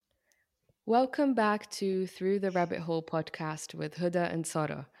Welcome back to Through the Rabbit Hole podcast with Huda and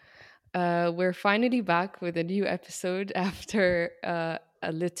Sara. We're finally back with a new episode after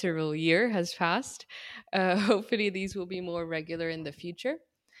a literal year has passed. Hopefully, these will be more regular in the future.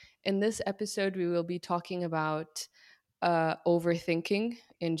 In this episode, we will be talking about overthinking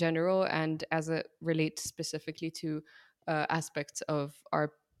in general and as it relates specifically to aspects of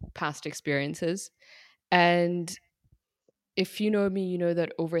our past experiences. And if you know me, you know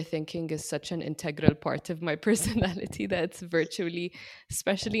that overthinking is such an integral part of my personality that's virtually,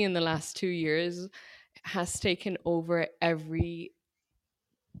 especially in the last 2 years, has taken over every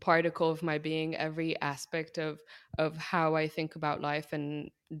particle of my being, every aspect of how I think about life and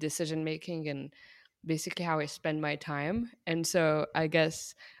decision making and basically how I spend my time. And so I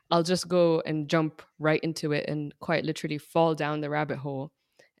guess I'll just go and jump right into it and quite literally fall down the rabbit hole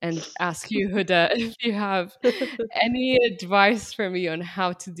and ask you, Huda, if you have any advice for me on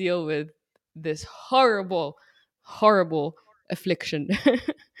how to deal with this horrible, horrible affliction.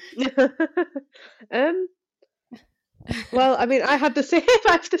 um, well, I mean, I have the same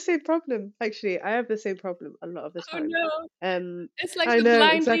I have the same problem, actually. I have the same problem a lot of the Oh time. no, it's like I the know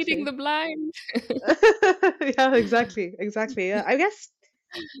blind leading exactly. the blind. Yeah, exactly. Yeah. I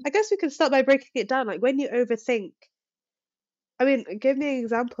guess we can start by breaking it down. Like when you overthink, I mean, give me an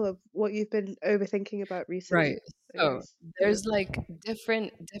example of what you've been overthinking about Right. recently, I So guess. Yeah. there's like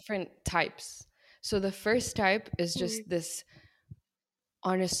different types. So the first type is Mm, just this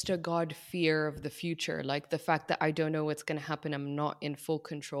honest to God fear of the future, like the fact that I don't know what's going to happen. I'm not in full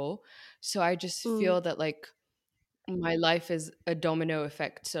control. So I just mm, feel that like my life is a domino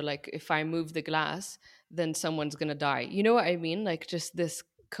effect. So like if I move the glass, then someone's going to die. You know what I mean? Like just this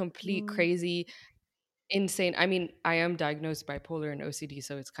complete mm, crazy insane. I mean, I am diagnosed bipolar and OCD,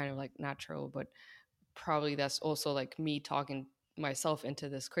 so it's kind of like natural, but probably that's also like me talking myself into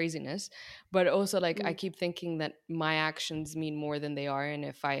this craziness. But also like I mm, keep thinking that my actions mean more than they are, and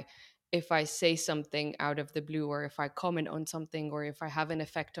if I say something out of the blue, or if I comment on something, or if I have an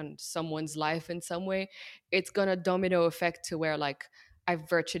effect on someone's life in some way, it's gonna domino effect to where like I've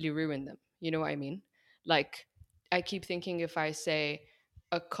virtually ruined them. You know what I mean? Like I keep thinking if I say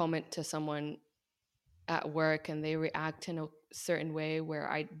a comment to someone at work and they react in a certain way where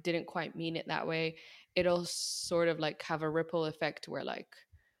I didn't quite mean it that way, it'll sort of like have a ripple effect where like,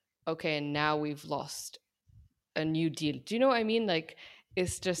 okay, now we've lost a new deal. Do you know what I mean? Like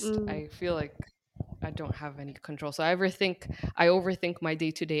it's just mm, I feel like I don't have any control. So I overthink my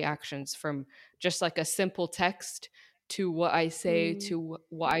day-to-day actions from just like a simple text to what I say mm, to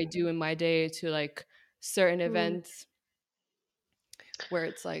what I do in my day to like certain mm. events where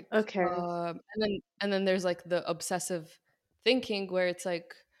it's like Okay. and then there's like the obsessive thinking where it's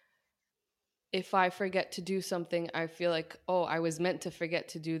like if I forget to do something, I feel like, oh, I was meant to forget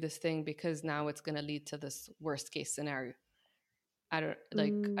to do this thing because now it's going to lead to this worst case scenario. I don't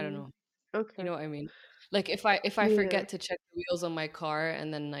Mm, know. You okay. know what I mean? Like if I Yeah. forget to check the wheels on my car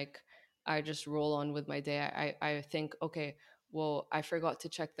and then like I just roll on with my day, I think, okay, well, I forgot to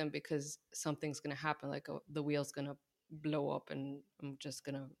check them because something's going to happen, like the wheel's going to blow up and I'm just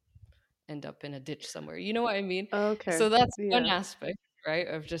going to end up in a ditch somewhere. You know what I mean? Okay. So that's one Yeah. aspect, right,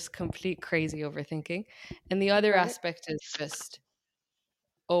 of just complete crazy overthinking. And the other Right. aspect is just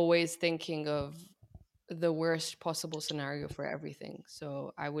always thinking of the worst possible scenario for everything.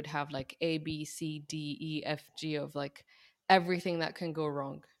 So I would have like A, B, C, D, E, F, G of like everything that can go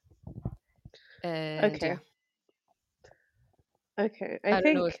wrong. And yeah, Okay. Okay. I I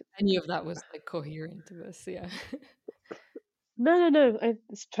don't know if think any of that was like coherent to us. Yeah. no.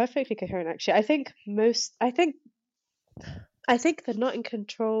 It's perfectly coherent actually. I think the not in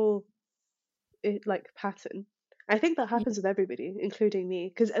control like pattern. I think that Yeah. happens with everybody, including me.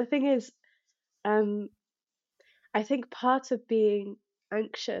 Because the thing is, um, I think part of being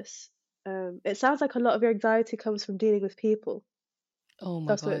anxious, it sounds like a lot of your anxiety comes from dealing with people. Oh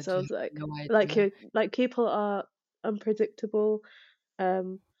my That's what it God. You sounds have like. no Like idea. you like people are unpredictable,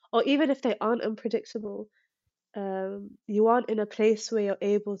 um, or even if they aren't unpredictable, you aren't in a place where you're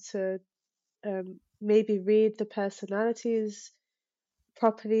able to maybe read the personalities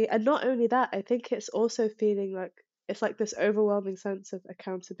properly. And not only that, I think it's also feeling like it's like this overwhelming sense of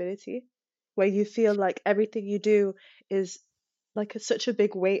accountability where you feel like everything you do is like such a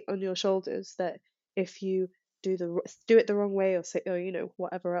big weight on your shoulders that if you do it the wrong way or say or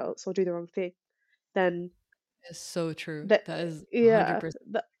whatever else or do the wrong thing, then It's so true. that That is yeah 100%.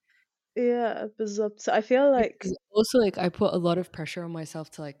 that yeah so I feel like Because also, like, I put a lot of pressure on myself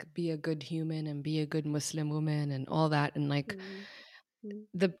to like be a good human and be a good Muslim woman and all that. And like mm, mm,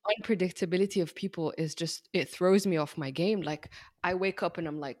 the unpredictability of people is just, it throws me off my game. Like, I wake up and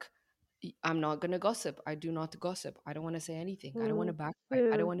I'm like, I'm not going to gossip. I do not gossip. I don't want to say anything. I don't want to Mm. backbite.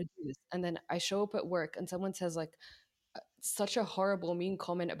 I don't Yeah. want to do this. And then I show up at work and someone says like such a horrible, mean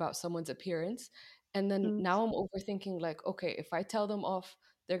comment about someone's appearance. And then Mm. now I'm overthinking like, okay, if I tell them off,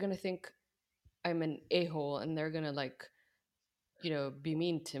 they're going to think I'm an a-hole and they're going to like, be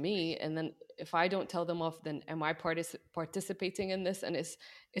mean to me. And then if I don't tell them off, then am I participating in this? And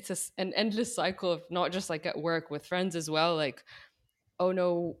it's an endless cycle of not just like at work, with friends as well. Like, oh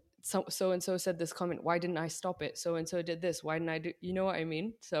no, so and so said this comment, why didn't I stop it? So and so did this, why didn't I do, you know what I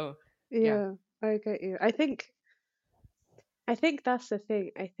mean? So yeah. Yeah, I get you. I think that's the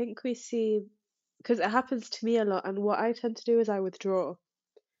thing. I think we see, because it happens to me a lot, and what I tend to do is I withdraw.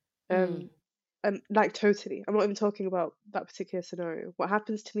 Mm, Um, and like totally. I'm not even talking about that particular scenario. What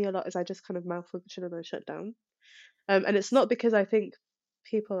happens to me a lot is I just kind of malfunction and I shut down. And it's not because I think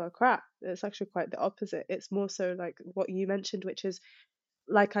people are crap. It's actually quite the opposite. It's more so like what you mentioned, which is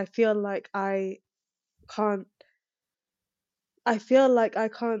like can't I feel like I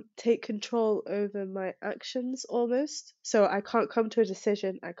can't take control over my actions almost. So I can't come to a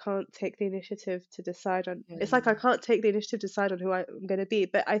decision. I can't take the initiative to decide on. It's like I yeah, can't take the initiative to decide on who I'm going to be.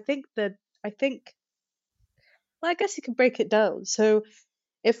 But I think, well, I guess you can break it down. So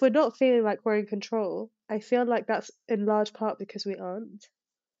if we're not feeling like we're in control, I feel like that's in large part because we aren't.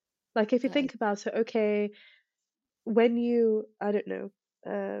 Like if you I, think about it, okay, when you,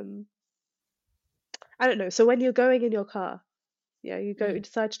 um, I don't know. So when you're going in your car, yeah, you mm,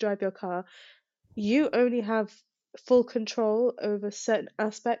 decide to drive your car, you only have full control over certain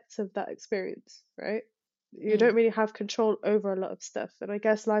aspects of that experience, right? You mm, don't really have control over a lot of stuff. And I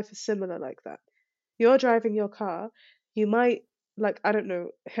guess life is similar like that. You're driving your car, you might, like, I don't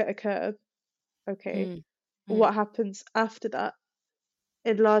know, hit a curb. Okay. mm, mm, What happens after that?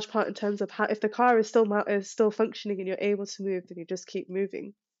 In large part, in terms of how, if the car is still functioning and you're able to move, then you just keep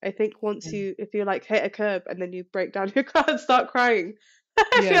moving. I think yeah, if you like hit a curb and then you break down your car and start crying,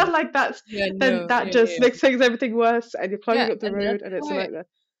 I yeah, feel like yeah, then no, that yeah, yeah, just makes things everything worse, and you're yeah. climbing up the And road that's and it's a why nightmare.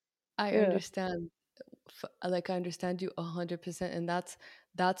 I Yeah. understand. Like, I understand you 100%, and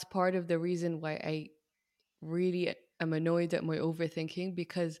that's part of the reason why I really am annoyed at my overthinking,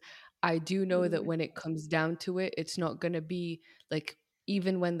 because I do know that Mm. when it comes down to it, it's not going to be like,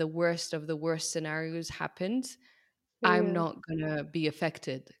 even when the worst of the worst scenarios happens, I'm Yeah. not going to be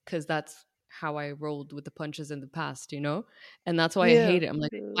affected, because that's how I rolled with the punches in the past, you know? And that's why I Yeah. hate it. I'm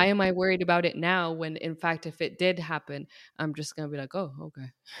like, Mm. why am I worried about it now when in fact if it did happen, I'm just going to be like, "Oh,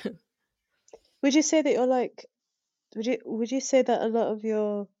 okay." Would you say that you're like, would you say that a lot of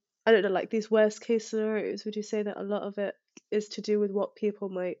your, I don't know, like these worst case scenarios, would you say that a lot of it is to do with what people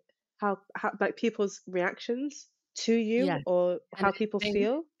might, how like people's reactions to Yeah. you or And how people think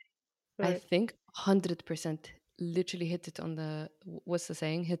feel? I Right. think 100% literally hit it on the, what's the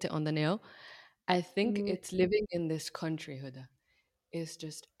saying? Hit it on the nail. I think Mm. it's living in this country, Huda. Is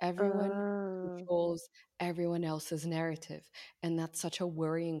just everyone Ah. controls everyone else's narrative. And that's such a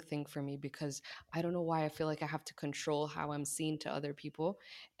worrying thing for me, because I don't know why I feel like I have to control how I'm seen to other people.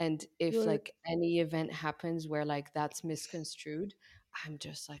 And if Right. like any event happens where like that's misconstrued, I'm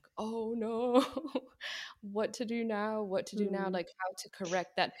just like, oh no, what to do now? What to do now? Mm. Like how to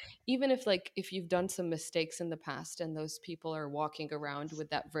correct that. Even if like if you've done some mistakes in the past and those people are walking around with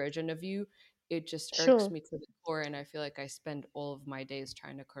that version of you, it just irks Sure. me to the core, and I feel like I spend all of my days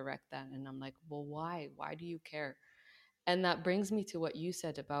trying to correct that, and I'm like, well, why do you care? And that brings me to what you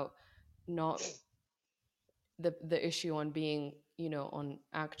said about not the issue on being, on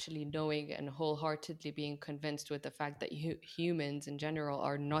actually knowing and wholeheartedly being convinced with the fact that humans in general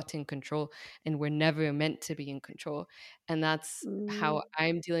are not in control, and we're never meant to be in control. And that's how Mm.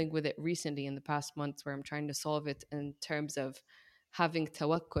 I'm dealing with it recently in the past months, where I'm trying to solve it in terms of having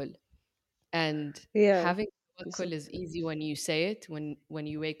tawakkul. And Yeah. having So, tawakkul is easy when you say it, when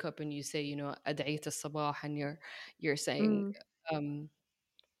you wake up and you say, ad'ayt al-sabah, and you're saying mm. um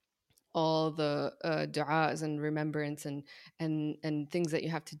all the du'as and remembrance and things that you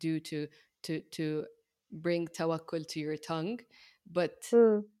have to do to bring tawakkul to your tongue. But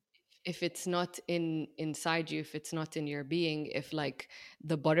Mm. if it's not inside you, if it's not in your being, if like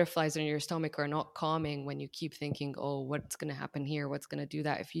the butterflies in your stomach are not calming when you keep thinking, oh, what's going to happen here, what's going to do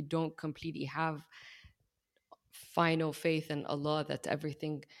that, if you don't completely have final faith in Allah that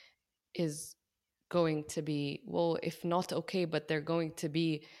everything is going to be, well, if not okay, but they're going to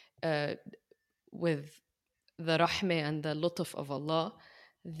be uh, with the rahmah and the lutf of Allah,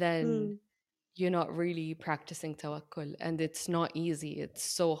 then Mm. you're not really practicing tawakkul. And it's not easy. It's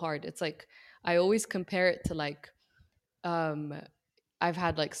so hard. It's like, I always compare it to like, um, I've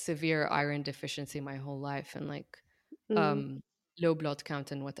had like severe iron deficiency my whole life. And like, Mm. um, low blood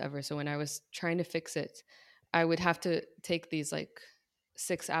count and whatever. So when I was trying to fix it, I would have to take these like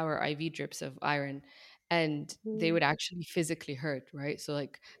 6 hour IV drips of iron, and they Mm, would actually physically hurt, right? So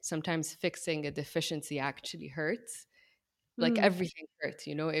like sometimes fixing a deficiency actually hurts. Like mm, everything hurt,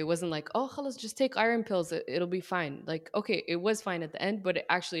 it wasn't like, oh khalas, just take iron pills, it'll be fine. Like, okay, it was fine at the end, but it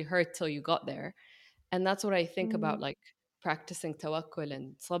actually hurt till you got there. And that's what I think about, mm, like practicing tawakkul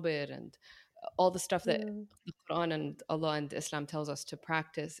and sabr and all the stuff that yeah, the Quran and Allah and Islam tells us to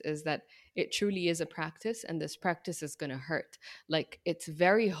practice, is that it truly is a practice, and this practice is going to hurt. Like, it's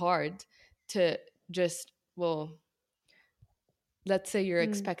very hard to just, well, let's say you're mm,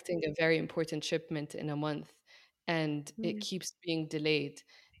 expecting a very important shipment in a month and it mm, keeps being delayed,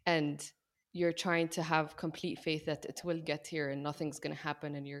 and you're trying to have complete faith that it will get here and nothing's going to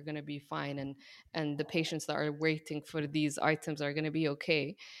happen and you're going to be fine, and the patients that are waiting for these items are going to be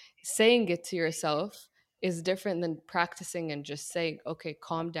okay. Saying it to yourself is different than practicing and just saying, okay,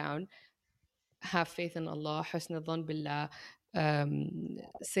 calm down, have faith in Allah, husn al billah,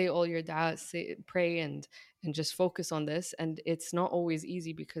 say all your dua, say, pray, and just focus on this. And it's not always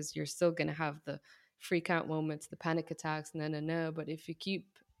easy because you're still gonna have the freak out moments, the panic attacks, no. But if you keep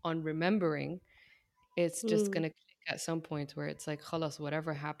on remembering, it's just mm. gonna click at some point where it's like, khalas,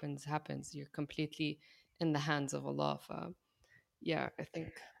 whatever happens, happens. You're completely in the hands of Allah. Yeah, I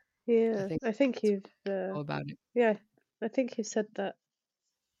Yeah, think I think that's you've, all about it. yeah, I think you've said that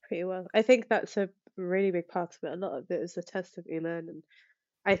pretty well. I think that's a really big part of it. A lot of it is a test of Iman, and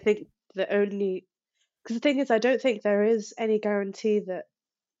I think the only, because the thing is, I don't think there is any guarantee that,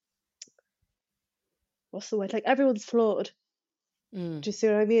 what's the word? Like everyone's flawed. Mm, Do you see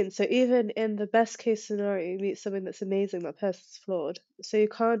what I mean? So even in the best case scenario, you meet someone that's amazing, that person's flawed. So you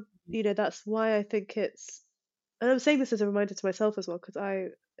can't, that's why I think it's, and I'm saying this as a reminder to myself as well, because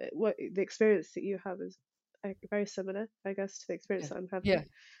what the experience that you have is very similar, I guess, to the experience yeah, that I'm having,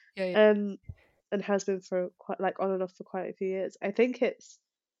 yeah, yeah, um, and has been for quite like on and off for quite a few years. I think it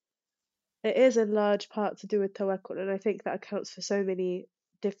is in large part to do with tawakkul, and I think that accounts for so many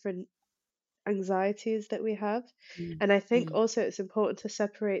different anxieties that we have. mm, And I think mm, also it's important to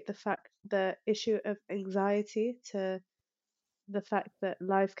separate the issue of anxiety to the fact that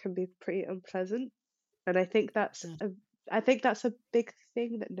life can be pretty unpleasant. And yeah, I think that's a big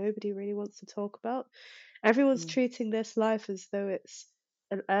thing that nobody really wants to talk about. Everyone's mm, treating this life as though it's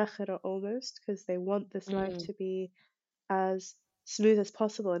an akhirah almost, because they want this life mm. to be as smooth as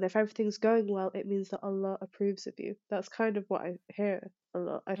possible. And if everything's going well, it means that Allah approves of you. That's kind of what I hear a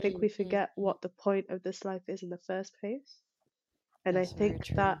lot. I think Mm, we mm, forget mm. what the point of this life is in the first place. And That's very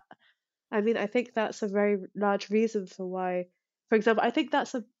true. I think that's a very large reason for why, for example, I think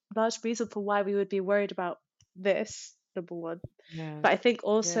that's a large reason for why we would be worried about this, number one. Yeah, But I think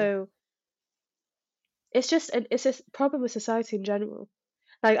yeah. also it's a problem with society in general.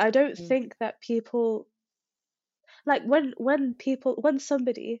 Like I don't Mm, think that people, like when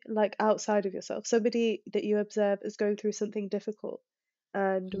somebody like outside of yourself, somebody that you observe is going through something difficult,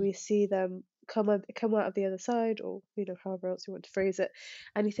 and mm, we see them come out of the other side, or however else you want to phrase it,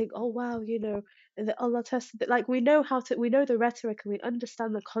 and you think, oh wow, that Allah tested it. Like we know the rhetoric and we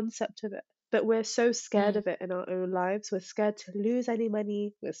understand the concept of it, but we're so scared mm. of it in our own lives. We're scared to lose any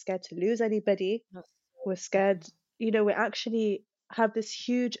money, we're scared to lose anybody, That's we're so scared, we actually have this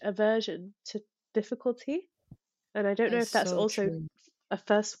huge aversion to difficulty. And I don't know that's if that's so also true. a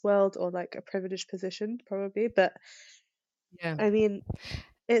first world or like a privileged position, probably, but Yeah, I mean,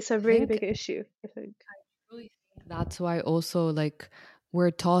 it's a I really think big issue, I think. really think that's why also, like,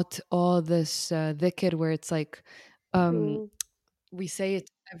 we're taught all this dhikr where it's like, um Mm, we say it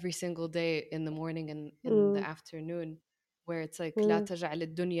every single day in the morning and in the mm, afternoon, where it's like لا mm, تجعل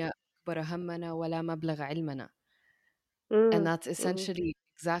الدنيا أكبر همنا ولا مبلغ علمنا. And mm, that's mm, essentially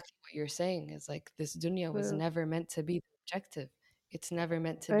exactly what you're saying, is like this dunya was yeah. never meant to be the objective. It's never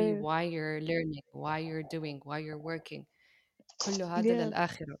meant to be I, why you're learning, why you're doing, why you're working. كل هذا yeah,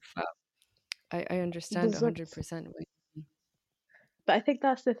 للآخرة. I understand بالضبط. 100% what you mean. But I think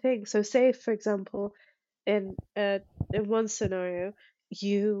that's the thing. So, say for example, in one scenario,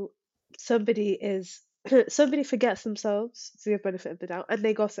 you somebody is somebody forgets themselves to the benefit of the doubt, and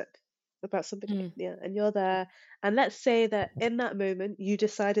they gossip about somebody, Mm, yeah, and you're there, and let's say that in that moment you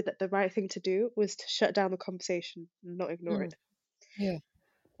decided that the right thing to do was to shut down the conversation and not ignore mm, it. yeah,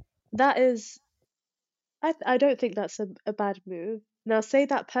 That is, I don't think that's a bad move. Now, say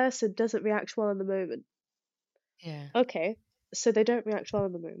that person doesn't react well in the moment. yeah. Okay, so they don't react well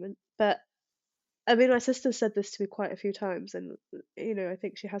in the moment, but I mean, my sister said this to me quite a few times, and I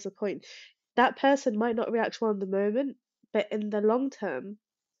think she has a point. That person might not react well in the moment, but in the long term,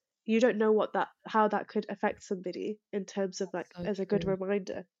 you don't know how that could affect somebody in terms of like So as a good true.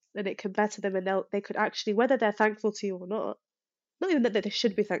 reminder, and it can better them, and they could actually, whether they're thankful to you or not even that they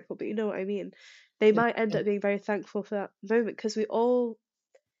should be thankful, but you know what I mean. They Yeah, might end yeah. up being very thankful for that moment because we all.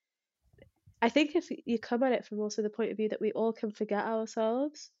 I think if you come at it from also the point of view that we all can forget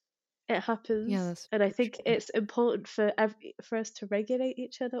ourselves, it Yeah, happens, that's and I very think true. it's important for us to regulate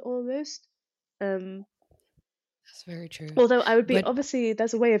each other almost. Um, That's very true. Although I would be But obviously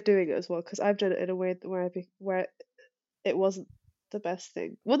there's a way of doing it as well because I've done it in a way where it wasn't the best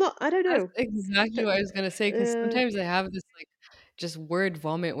thing. Well, not I don't that's know. exactly what I was gonna say, because Uh, sometimes I have this, like, just word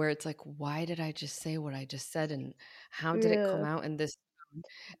vomit where it's like, "Why did I just say what I just said, and how did it come yeah, out in this tone?"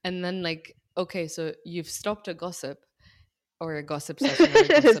 And then, like, okay, so you've stopped a gossip or a gossip session or a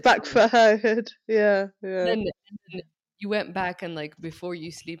it's gossip song. backfired. Yeah, yeah. And then you went back and, like, before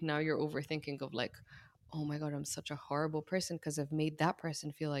you sleep now you're overthinking of, like, "Oh my god, I'm such a horrible person because 'cause I've made that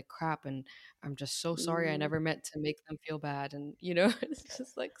person feel like crap, and I'm just so sorry. I Mm. never meant to make them feel bad." And, you know, it's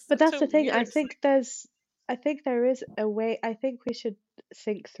just, like, But such that's a the thing. weird I think there is a way. I think we should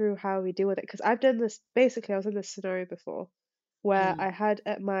think through how we deal with it because I've done this. Basically, I was in this scenario before where Mm, I had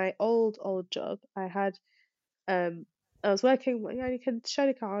at my old job. Um I was working يعني كنت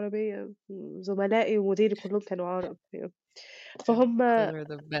شركة عربية زملائي ومديري كلهم كانوا عرب yeah, فهم those are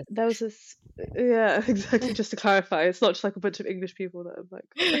the best. there was this yeah exactly just to clarify it's not just like a bunch of English people that I'm like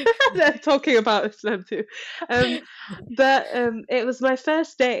they're talking about them too um it was my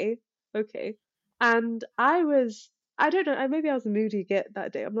first day okay and I don't know maybe I was a moody git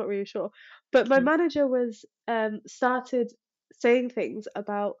that day I'm not really sure but my Mm, manager was started saying things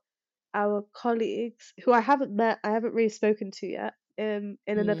about our colleagues who I haven't met, I haven't really spoken to yet, in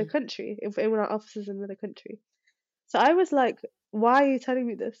another mm, country, in one of our offices in another country. So I was like, why are you telling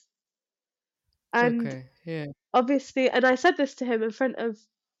me this? And okay, yeah. obviously, and I said this to him in front of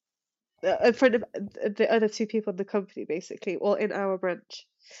the other two people in the company, basically, or in our branch.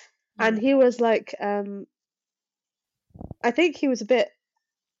 And Mm, he was like, I think he was a bit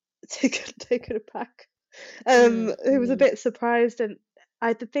taken aback. mm, He was a mm, bit surprised, and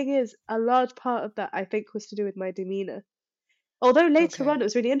the thing is, a large part of that I think was to do with my demeanor. Although later okay. on, it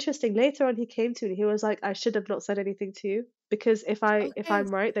was really interesting. Later on, he came to me. He was like, "I should have not said anything to you because if Okay,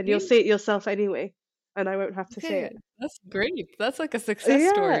 I'm right, then you'll see? say it yourself anyway, and I won't have to say Okay, it." that's great. That's like a success Yeah,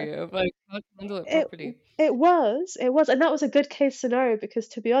 story of, like, how to handle it it properly. and that was a good case scenario because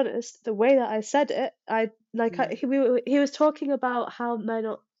to be honest, the way that I said it, Mm. he was talking about how men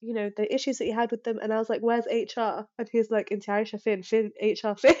are, the issues that he had with them, and I was like, "Where's HR?" And he was like, "Inte Aisha Finn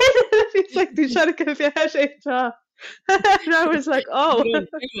HR Finn." He's like, "Du trying to compare HR," and I was like, We "Oh." don't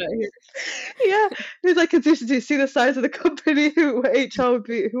do that Yeah, he's like, do you see the size of the company? Who HR would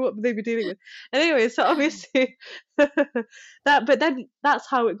be? Who would they be dealing with? Anyway, so obviously but then that's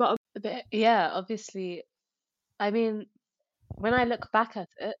how it got. But yeah, obviously, I mean, when I look back at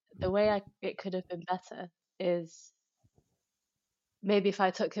it, the way it could have been better is maybe if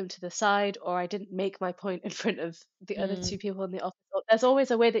I took him to the side or I didn't make my point in front of the here. other two people in the office. There's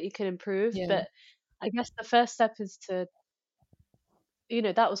always a way that you can improve, Yeah, but I guess the first step is to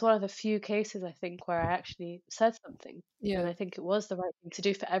that was one of the few cases I think where I actually said something, and yeah. I think it was the right thing to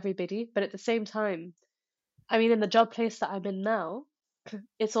do for everybody. But at the same time, I mean, in the job place that I'm in now,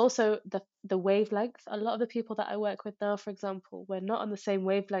 it's also the wavelength. A lot of the people that I work with now, for example, we're not on the same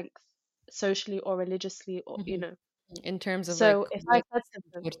wavelength socially or religiously, or Mhm. In terms of, So like, if I said what's to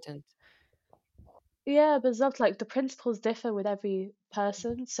them, important. yeah, but it's like the principles differ with every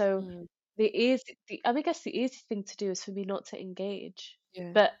person. So Mm, I guess the easy thing to do is for me not to engage.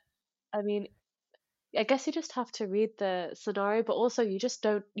 yeah, But I mean, I guess you just have to read the scenario, but also you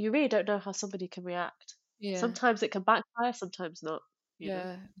really don't know how somebody can react. yeah, Sometimes it can backfire, sometimes not,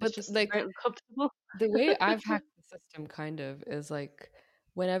 yeah. It's But, just like, very uncomfortable. the way I've hacked the system kind of is, like,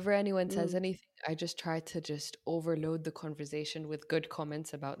 whenever anyone says Mm, anything, I just try to just overload the conversation with good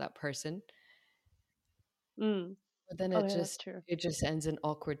comments about that person. mm. But then Oh yeah, that's true. it just ends in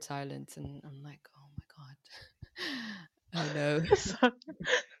awkward silence, and I'm like, "Oh my god." I know. So-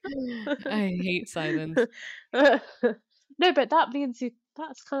 I hate silence. No, but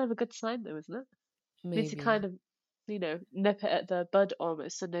that's kind of a good sign though, isn't it? Means you Maybe. kind of, nip it at the bud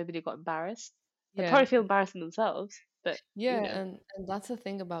almost so nobody got embarrassed. They Yeah. probably feel embarrassed in themselves, but Yeah, and that's the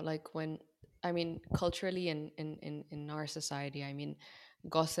thing about, like, when, I mean, culturally in our society, I mean,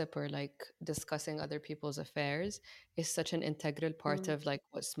 gossip or, like, discussing other people's affairs is such an integral part mm, of, like,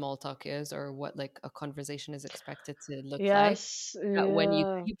 what small talk is, or what, like, a conversation is expected to look like, yes, that when you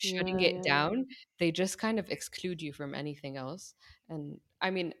yeah, keep shutting yeah, it yeah, yeah. down, they just kind of exclude you from anything else. And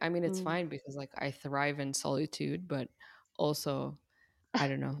I mean it's Mm, fine because, like, I thrive in solitude, but also, I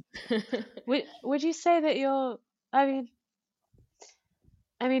don't know. Would you say that you're? I mean,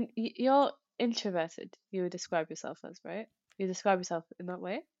 you're introverted. You would describe yourself as, right? You describe yourself in that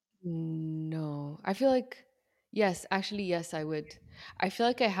way. No, I feel like yes, actually yes, I would. I feel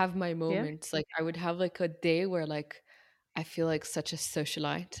like I have my Yeah. moments. Like I would have like a day where like I feel like such a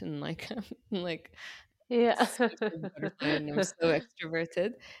socialite and like I'm like Yeah. social butterfly and I'm so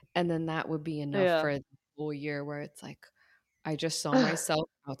extroverted, and then that would be enough Yeah. for the whole year where it's like I just saw myself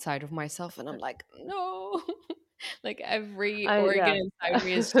outside of myself and I'm like, no. Like every organ Yeah. inside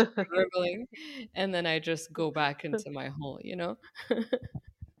me is just shriveling. And then I just go back into my hole, you know?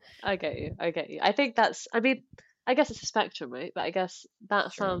 I get you. I get you. I think that's. I mean, I guess it's a spectrum, right? But I guess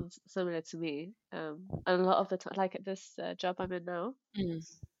that Sure. sounds similar to me. And a lot of the time, like at this job I'm in now, Mm.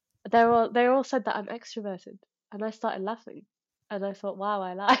 they all said that I'm extroverted, and I started laughing, and I thought, wow,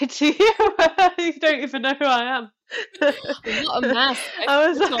 I lied to you. You don't even know who I am. What a mask I I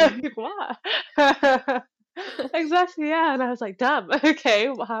was put on. like, what? Exactly, yeah. And I was like, damn, okay,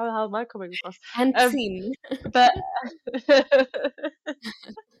 how am I coming across? And Um, scene. but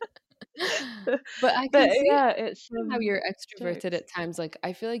But I but can see yeah, it's how you're extroverted jokes. at times. Like,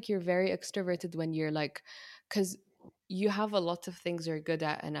 I feel like you're very extroverted when you're like, because you have a lot of things you're good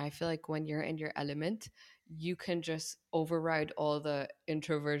at. And I feel like when you're in your element, you can just override all the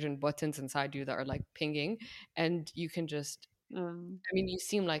introversion buttons inside you that are like pinging. And you can just, Um, I mean, you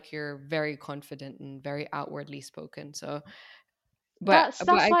seem like you're very confident and very outwardly spoken. So, but that's I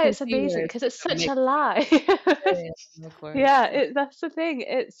why can it's see where amazing it's because it's like a such a mix. lie. Yeah, yeah, of Yeah, course. Of that's the thing.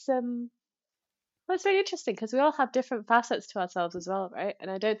 Well, it's very interesting because we all have different facets to ourselves as well, right?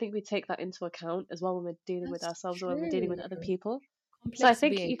 And I don't think we take that into account as well when we're dealing with That's ourselves or when we're dealing with true. other people. So I Complex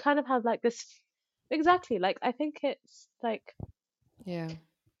think being. you kind of have like this, exactly. Like I think it's like Yeah.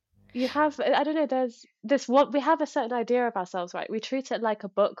 you have, I don't know, there's this what we have a certain idea of ourselves, right? We treat it like a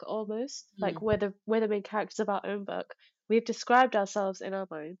book almost, like Mm. we're the main characters of our own book. We've described ourselves in our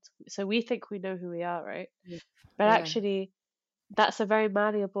minds, so we think we know who we are, right? Yeah. But Yeah. actually, that's a very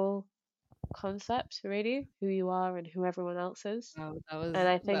malleable concept, really, who you are and who everyone else is. Wow, And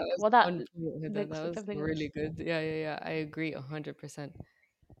I that think, was well, that on point, Huda. links That with was everything else. really good. Yeah, yeah, yeah. I agree 100%.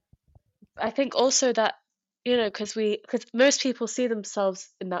 I think also that, because most people see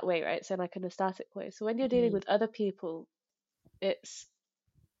themselves in that way, right? So, like in a static way. So, when you're dealing Mm, with other people, it's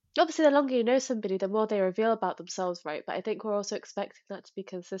obviously the longer you know somebody, the more they reveal about themselves, right? But I think we're also expecting that to be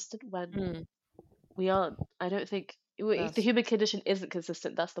consistent when mm, we aren't. I don't think the that's human condition isn't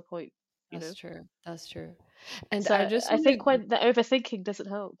consistent. That's the point, you that's know? true. That's true. And So, I think when the overthinking doesn't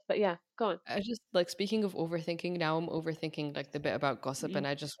help. But yeah, go on. I just like speaking of overthinking, now I'm overthinking like the bit about gossip Mm. and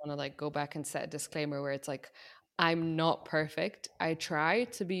I just want to like go back and set a disclaimer where it's like I'm not perfect. I try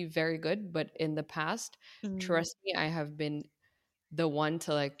to be very good, but in the past, Mm. trust me, I have been the one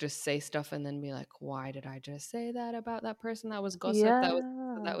to like just say stuff and then be like, why did I just say that about that person? That was gossip. Yeah.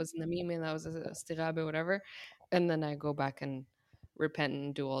 That was namime. That was a stirabe, whatever. And then I go back and repent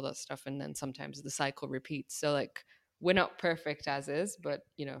and do all that stuff, and then sometimes the cycle repeats. So like we're not perfect as is, but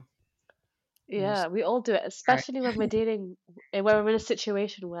you know, I'm Yeah, just we all do it, trying. especially when when we're in a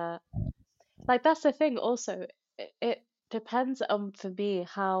situation where, like, that's the thing also. It depends on, for me,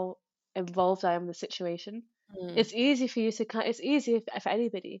 how involved I am in the situation. Mm, It's easy for you to it's easy for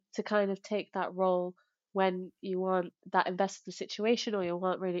anybody to kind of take that role when you aren't that invested in the situation or you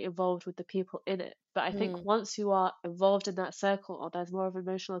aren't really involved with the people in it. But I think mm, once you are involved in that circle or there's more of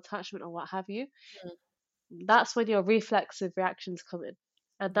emotional attachment or what have you, mm. that's when your reflexive reactions come in.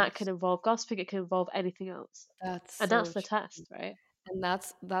 And that can That's involve gossiping, it can involve anything else. that's And so that's the true. test, right? And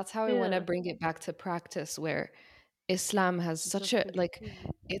that's how I want to Yeah. bring it back to practice, where Islam has such a Exactly. like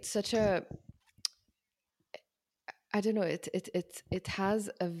it's such a I don't know. It has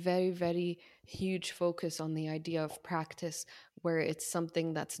a very very huge focus on the idea of practice, where it's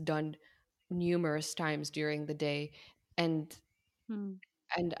something that's done numerous times during the day, and Mm.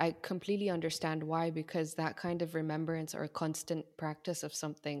 I completely understand why, because that kind of remembrance or constant practice of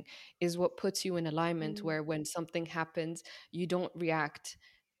something is what puts you in alignment. Mm. Where when something happens, you don't react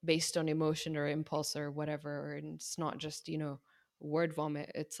based on emotion or impulse or whatever, and it's not just word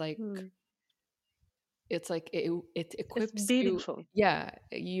vomit. Mm. It's like it It's equips you. meaningful. Yeah,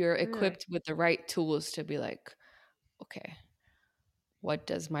 you're Yeah. equipped with the right tools to be like, okay, what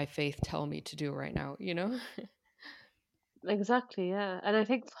does my faith tell me to do right now, you know? Exactly, yeah. And I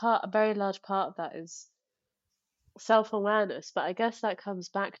think a very large part of that is self-awareness, but I guess that comes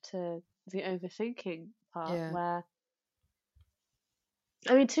back to the overthinking part Yeah, where,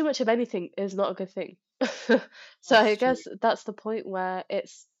 I mean, too much of anything is not a good thing. So that's I true. guess that's the point where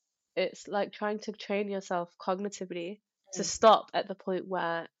it's like trying to train yourself cognitively to stop at the point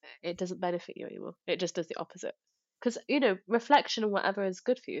where it doesn't benefit you anymore. It just does the opposite. Because, reflection and whatever is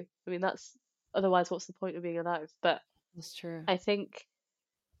good for you. I mean, otherwise, what's the point of being alive? But That's true. I think,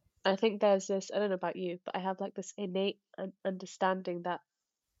 I think there's this, I don't know about you, but I have like this innate understanding that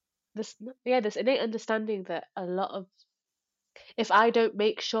this innate understanding that a lot of, if I don't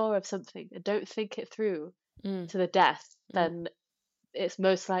make sure of something and don't think it through Mm, to the death, mm, then it's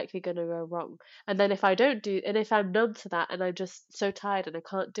most likely going to go wrong. And then if I don't do, and if I'm numb to that and I'm just so tired and I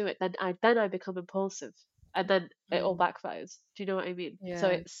can't do it, then I become impulsive, and then it all mm. backfires. Do you know what I mean? So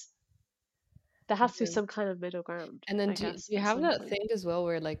Yeah. there has to be Yeah. some kind of middle ground, And then I do guess, you at have some that point. thing as well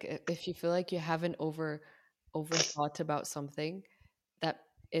where like if you feel like you haven't overthought about something that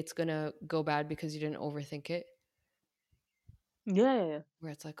it's gonna go bad because you didn't overthink it, Yeah, yeah, yeah.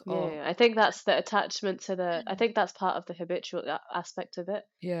 where it's like, Yeah, oh, yeah. I think that's the attachment to the. I think that's part of the habitual aspect of it.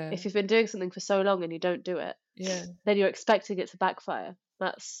 yeah, If you've been doing something for so long and you don't do it, yeah, then you're expecting it to backfire.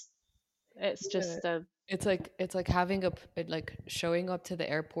 It's yeah. just It's like having like showing up to the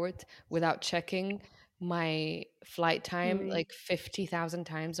airport without checking my flight time mm, like 50,000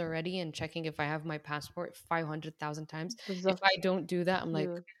 times already and checking if I have my passport 500,000 times. If I بالظبط. don't do that, I'm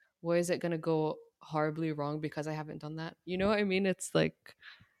like, Yeah. why is it gonna go horribly wrong because I haven't done that? You know what I mean? It's like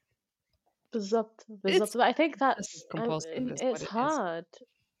بالظبط it's بالظبط. But I think obsessive compulsive and is what it's it is. hard.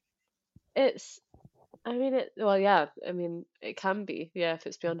 It's I mean well yeah, I mean it can be, yeah, if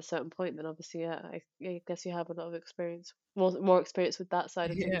it's beyond a certain point then obviously yeah, I guess you have a lot of experience, more experience with that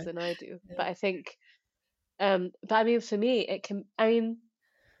side of Yeah. things than I do. Yeah. But I think but I mean for me I mean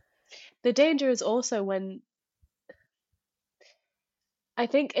the danger is also when I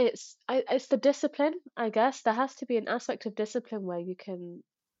think it's the discipline, I guess. There has to be an aspect of discipline where you can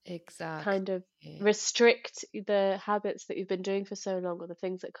kind of Exactly. restrict the habits that you've been doing for so long or the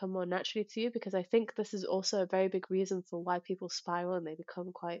things that come more naturally to you, because I think this is also a very big reason for why people spiral and they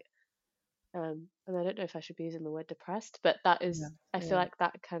become quite and I don't know if I should be using the word depressed, but that Yeah. is, I feel Yeah. like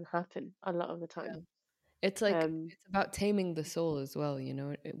that can happen a lot of the Yeah. time. It's like um it's about taming the soul as well,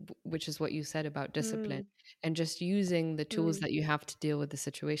 which is what you said about discipline mm, and just using the tools mm, that you have to deal with the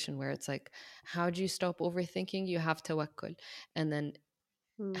situation where it's like, how do you stop overthinking? You have tawakkul. And then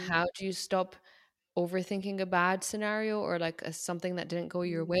mm, how do you stop overthinking a bad scenario or like something that didn't go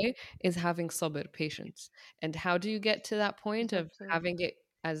your mm, way is having sabr, patience. And how do you get to that point of بالضبط. having it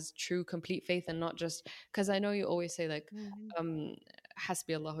as true complete faith and not just because I know you always say like Mm, um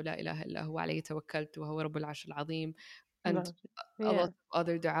حسبي الله لا إله إلا هو عليه توكلت وهو رب العرش العظيم, and right. a lot Yeah. of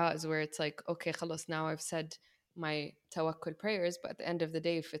other du'as where it's like, okay, khalas, now I've said my tawakkul prayers, but at the end of the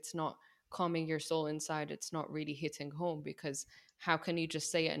day, if it's not calming your soul inside, it's not really hitting home because how can you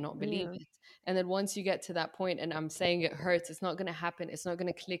just say it and not believe Yeah. it? And then once you get to that point, and I'm saying it hurts, it's not going to happen. It's not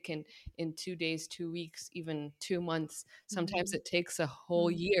going to click in 2 days, 2 weeks, even 2 months. Sometimes Mm, it takes a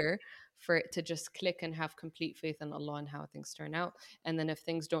whole mm, year for it to just click and have complete faith in Allah and how things turn out. And then if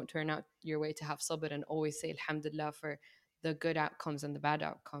things don't turn out your way, to have sabr and always say Alhamdulillah for the good outcomes and the bad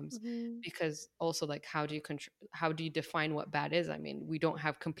outcomes. mhm, Because also, like, how do you define what bad is? I mean, we don't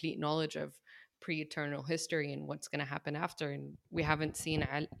have complete knowledge of pre-eternal history and what's going to happen after, and we haven't seen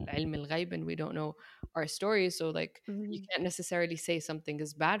ilm al-ghaib, and we don't know our stories. So like, you mhm, can't necessarily say something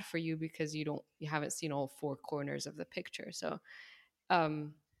is bad for you because you haven't seen all four corners of the picture. So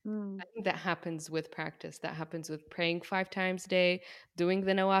um mm, I think that happens with practice. That happens with praying 5 times a day, doing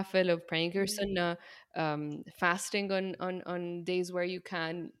the nawafil of praying your mm, sunnah, fasting on days where you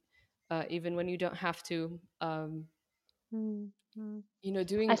can, even when you don't have to. mm, mm.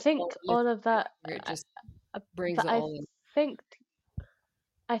 I Doing think all all little of bits that, where it just brings but it all in. think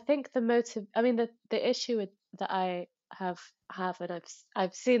I think the motive. I mean, the issue that I have, and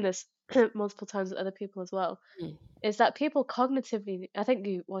I've seen this multiple times with other people as well, Mm, is that people cognitively. I think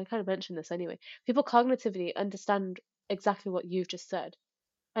you kind of mentioned this anyway. People cognitively understand exactly what you've just said,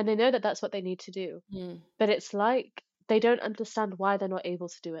 and they know that that's what they need to do. mm, But it's like they don't understand why they're not able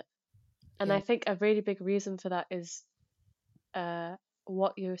to do it. And yeah, I think a really big reason for that is uh,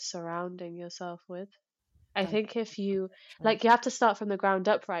 what you're surrounding yourself with. I that's think if you true. you have to start from the ground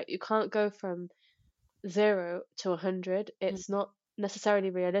up, right? You can't go from 0 to 100. Mm, It's not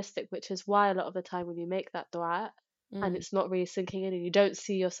necessarily realistic, which is why a lot of the time when you make that dua and mm, it's not really sinking in and you don't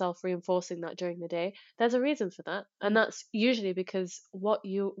see yourself reinforcing that during the day, there's a reason for that. And mm, that's usually because what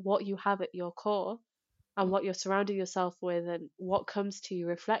you have at your core and mm, what you're surrounding yourself with and what comes to you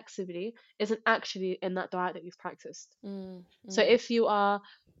reflexively isn't actually in that dua that you've practiced. mm, So mm, if you're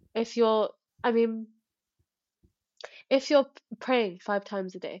I mean, if you're praying 5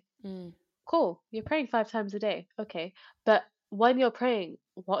 times a day, mm, cool, you're praying 5 times a day, okay. But when you're praying,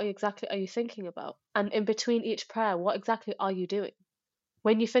 what exactly are you thinking about? And in between each prayer, what exactly are you doing?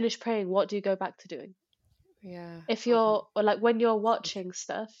 When you finish praying, what do you go back to doing? Yeah. If Oh, you're, or like when you're so true. watching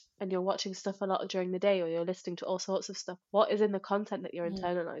stuff and you're watching stuff a lot during the day, or you're listening to all sorts of stuff, what is in the content that you're Mm,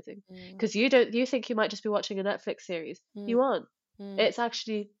 internalizing? mm, Because you think you might just be watching a Netflix series. mm, You aren't. mm, It's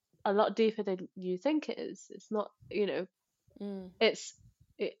actually a lot deeper than you think it is. It's not, mm. it's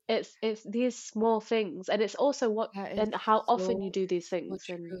it's these small things, and it's also what That is and how so often you do these so things,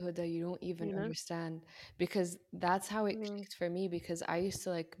 and true, Huda. You don't even you know. understand because that's how it Mm, clicked for me. Because I used to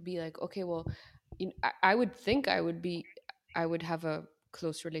like be like, okay, well, I would think I would have a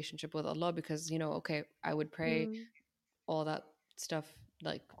close relationship with Allah because okay, I would pray mm, all that stuff,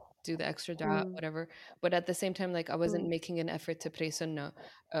 like do the extra dua, mm, whatever. But at the same time, like I wasn't mm, making an effort to pray sunnah.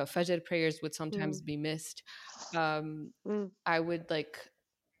 Fajr prayers would sometimes mm, be missed. Um, mm, I would like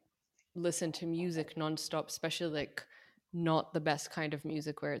listen to music nonstop, especially like not the best kind of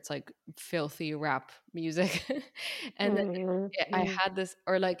music where it's like filthy rap music. And then mm, I mm, had this,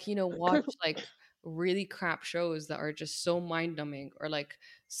 or like, watch like really crap shows that are just so mind numbing, or like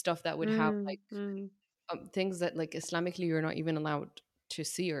stuff that would have mm, like mm, things that like Islamically you're not even allowed to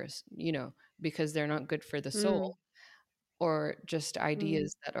see, or, because they're not good for the mm, soul, or just mm,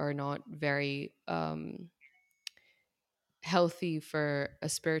 ideas that are not very healthy for a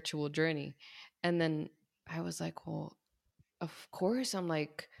spiritual journey. And then I was like, well, of course I'm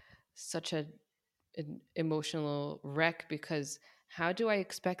like such an emotional wreck, because how do I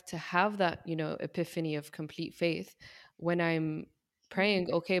expect to have that, epiphany of complete faith when I'm praying,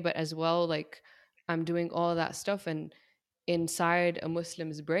 okay, but as well, like I'm doing all that stuff, and inside a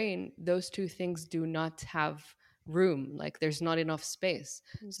Muslim's brain, those two things do not have room. Like there's not enough space.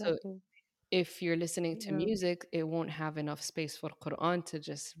 So exactly. if you're listening to Yeah. music, it won't have enough space for Quran to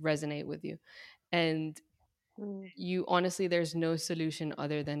just resonate with you. And Mm, you honestly, there's no solution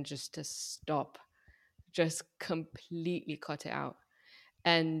other than just to stop, just completely cut it out.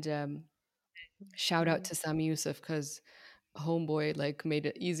 And shout out mm. to Sami Yusuf, because homeboy like made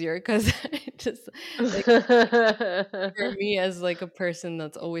it easier, because just like for me as like a person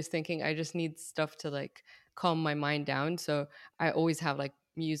that's always thinking I just need stuff to like calm my mind down, so I always have like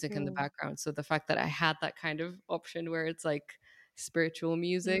music in the Mm, background. So the fact that I had that kind of option where it's like spiritual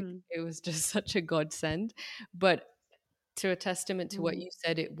music, mm, it was just such a godsend. But to a testament to what mm. you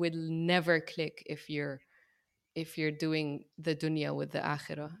said, it will never click if you're doing the dunya with the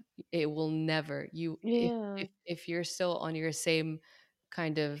akhirah. It will never, you Yeah. if you're still on your same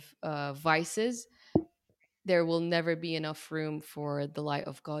kind of vices, there will never be enough room for the light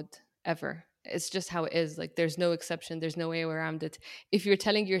of God, ever. It's just how it is. Like there's no exception, there's no way around it. If you're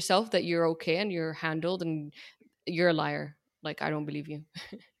telling yourself that you're okay and you're handled, and you're a liar, like I don't believe you.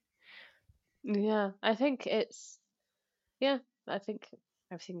 Yeah. Yeah, I think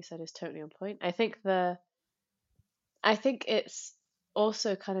everything you said is totally on point. I think it's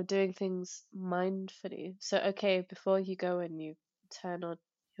also kind of doing things mindfully. So, okay, before you go and you turn on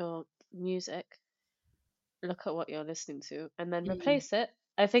your music, look at what you're listening to and then Mm, replace it.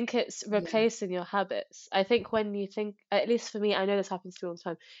 I think it's yeah. replacing your habits. I think when you think, at least for me, I know this happens to me all the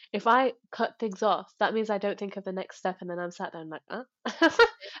time. If I cut things off, that means I don't think of the next step, and then I'm sat there and like,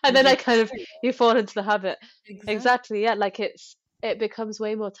 and then I kind of 100%. you fall into the habit. Exactly. Exactly, yeah. Like it becomes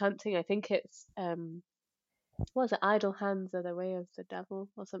way more tempting. I think it's what is it? Idle hands are the way of the devil,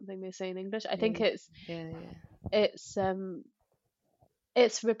 or something they say in English. I think Yeah, yeah, yeah. it's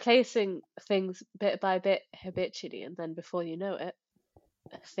it's replacing things bit by bit habitually, and then before you know it,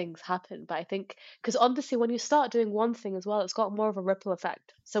 things happen. But I think because obviously when you start doing one thing as well, it's got more of a ripple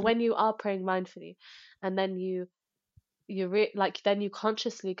effect. So Mm, when you are praying mindfully, and then like then you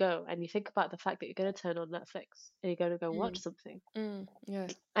consciously go and you think about the fact that you're going to turn on Netflix and you're going to go watch mm, something, yeah.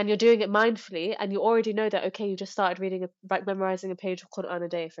 and you're doing it mindfully, and you already know that, okay, you just started like memorizing a page of Quran a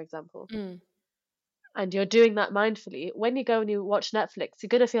day, for example, Mm, and you're doing that mindfully. When you go and you watch Netflix, you're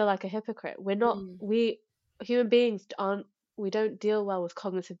going to feel like a hypocrite. mm, We human beings aren't, we don't deal well with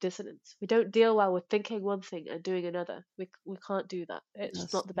cognitive dissonance. We don't deal well with thinking one thing and doing another. We can't do that. It's just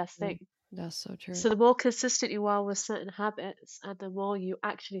that's not the so best true. thing. That's so true. So the more consistent you are with certain habits, and the more you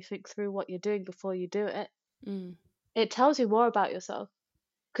actually think through what you're doing before you do it, Mm, it tells you more about yourself.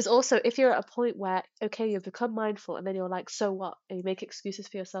 Because also, if you're at a point where, okay, you've become mindful, and then you're like, so what? And you make excuses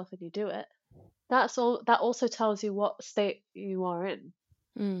for yourself and you do it, that's all. That also tells you what state you are in.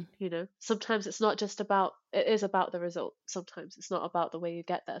 mm, Sometimes it's not just about, it is about the result. Sometimes it's not about the way you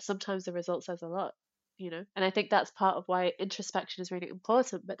get there. Sometimes the result says a lot. And I think that's part of why introspection is really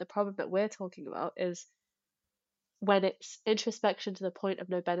important. But the problem that we're talking about is when it's introspection to the point of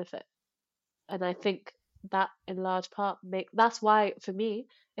no benefit. And I think that in large part make that's why for me,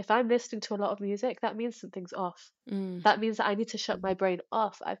 if I'm listening to a lot of music, that means something's off. Mm, That means that I need to shut my brain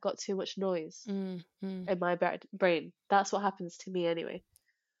off. I've got too much noise mm, mm. in my brain. That's what happens to me anyway.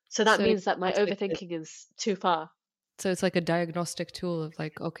 So that So means that my it's like overthinking is too far. it's like a diagnostic tool of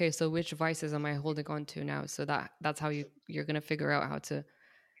like, okay, so which vices am I holding on to now? So that's how you're gonna figure out how to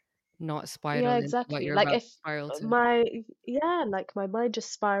not Yeah, spiral into what exactly. you're Like about if to spiral to. my yeah, like my mind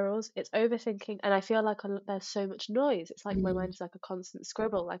just spirals. It's overthinking, and I feel like there's so much noise. It's like my Mm, mind is like a constant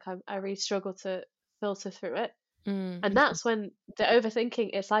scribble. Like I really struggle to filter through it, mm, and mm, that's when the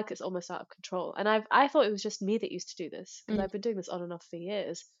overthinking. It's like it's almost out of control. And I thought it was just me that used to do this because mm, I've been doing this on and off for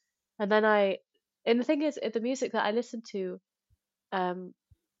years. And then and the thing is, the music that I listen to, um,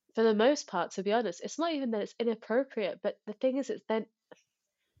 for the most part, to be honest, it's not even that it's inappropriate, but the thing is, it's then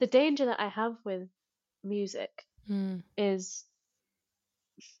the danger that I have with music mm, is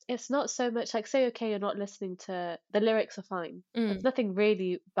it's not so much like say okay you're not listening to the lyrics are fine. There's mm, nothing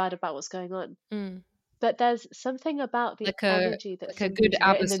really bad about what's going on. mm. But there's something about the Like a energy that like a good somebody's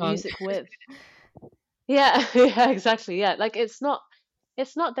ABBA written the song. music with. Yeah, yeah, exactly. Yeah. Like it's not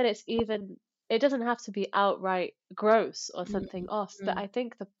that it's even it doesn't have to be outright gross or Mm, something off, but mm, I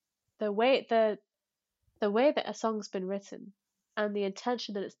think the way the way that a song's been written and the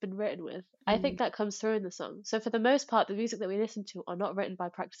intention that it's been written with, I mm, think that comes through in the song. So for the most part, the music that we listen to are not written by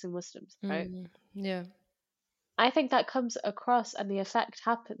practicing Muslims, right? mm. Yeah. I think that comes across and the effect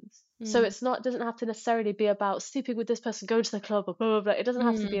happens. So Mm, it's not doesn't have to necessarily be about sleeping with this person, going to the club, or blah blah blah. It doesn't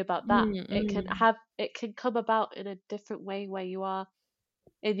have to mm, be about that. mm, mm. It can come about in a different way where you are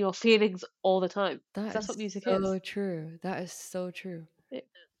in your feelings all the time. Because That that's what is music is. so true. That is so true. It,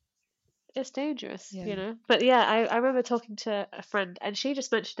 it's dangerous, Yeah. you know. But yeah, I remember talking to a friend and she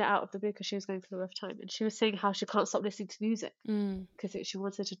just mentioned it out of the blue because she was going through a rough time and she was saying how she can't stop listening to music Mm. because she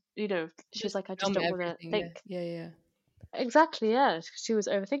wanted to, you know, she was Just like, I just numb don't want to everything. Yeah. think. Yeah. Yeah. Exactly, yeah. She was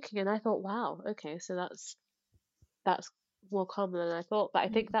overthinking, and I thought, wow, okay, so that's more common than I thought. But I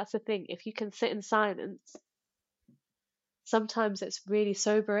think Mm. that's the thing. If you can sit in silence, sometimes it's really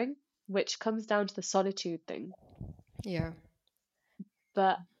sobering, which comes down to the solitude thing. Yeah.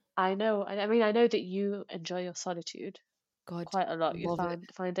 But I mean, I know that you enjoy your solitude God, quite a lot. You love it.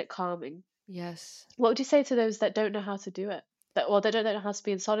 find it calming. Yes. What would you say to those that don't know how to do it? They don't know how to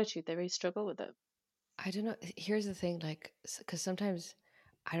be in solitude. They really struggle with it. I don't know. Here's the thing, like, because sometimes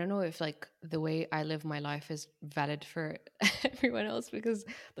I don't know if like the way I live my life is valid for everyone else. Because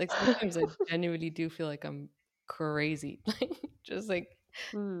like sometimes I genuinely do feel like I'm crazy, like just like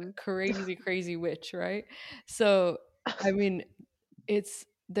Mm, crazy, crazy witch, right? So I mean, it's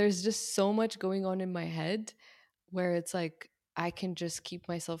there's just so much going on in my head where it's like I can just keep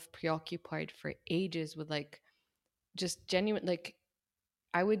myself preoccupied for ages with like just genuine like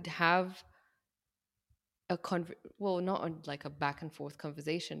I would have a well, not on like a back and forth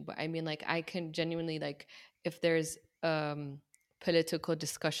conversation, but I mean like I can genuinely like if there's political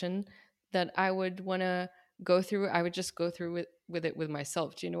discussion that I would want to go through, I would just go through with it with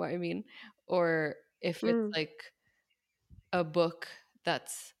myself. Do you know what I mean? Or if it's mm, like a book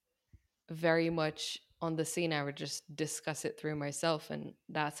that's very much on the scene, I would just discuss it through myself, and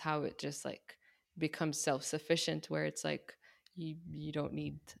that's how it just like becomes self-sufficient, where it's like you don't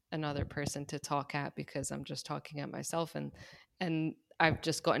need another person to talk at because I'm just talking at myself, and I've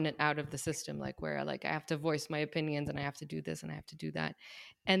just gotten it out of the system, like where like I have to voice my opinions and I have to do this and I have to do that,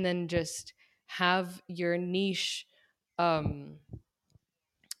 and then just have your niche um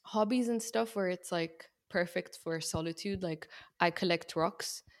hobbies and stuff where it's like perfect for solitude. Like I collect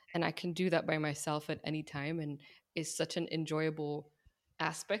rocks and I can do that by myself at any time, and it's such an enjoyable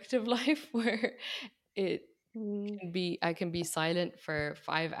aspect of life where it mm, can be I can be silent for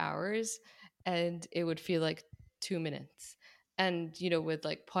 5 hours and it would feel like 2 minutes. And you know, with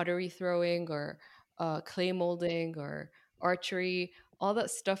like pottery throwing or clay molding or archery, all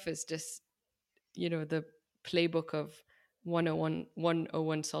that stuff is just, you know, the playbook of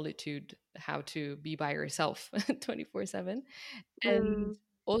 101 solitude, how to be by yourself 24/7. And mm,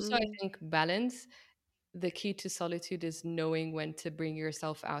 also I mm, think balance, the key to solitude is knowing when to bring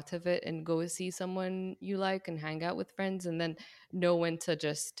yourself out of it and go see someone you like and hang out with friends, and then know when to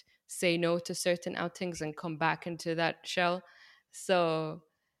just say no to certain outings and come back into that shell. So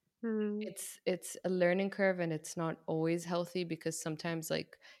mm, it's a learning curve, and it's not always healthy because sometimes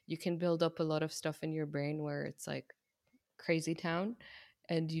like you can build up a lot of stuff in your brain where it's like crazy town,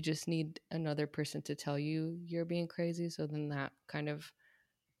 and you just need another person to tell you you're being crazy, so then that kind of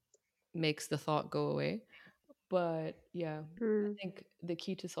makes the thought go away. But yeah, I mm, think the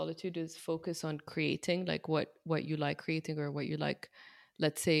key to solitude is focus on creating like what you like creating, or what you like,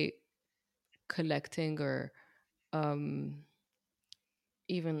 let's say, collecting or um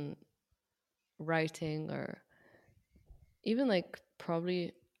even writing, or even like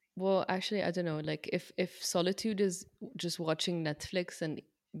probably, well, actually, I don't know, like if solitude is just watching Netflix and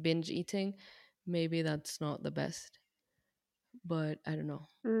binge eating, maybe that's not the best, but I don't know.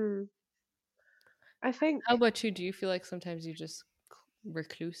 Mm. I think, How about you? Do you feel like sometimes you just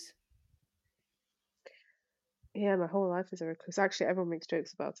recluse? yeah, my whole life is a recluse. Actually, everyone makes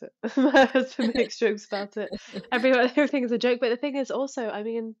jokes about it. My husband makes jokes about it. Everyone, everything is a joke. But the thing is also, I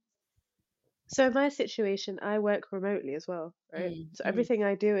mean, so in my situation, I work remotely as well, right? Mm, So mm, everything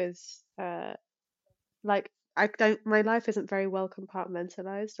I do is like I don't. My life isn't very well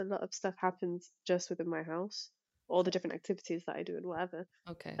compartmentalized. A lot of stuff happens just within my house, all the different activities that I do and whatever.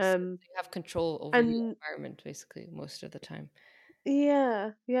 okay, so Um, you have control over your and environment basically most of the time.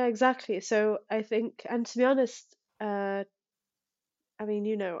 yeah, yeah, exactly. So I think, and to be honest, I mean,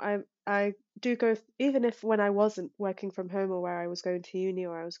 I do go even if when I wasn't working from home or where I was going to uni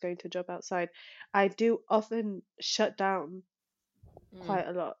or I was going to a job outside, I do often shut down Mm, quite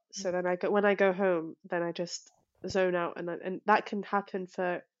a lot. So mm, then I go when I go home, then I just zone out, and that can happen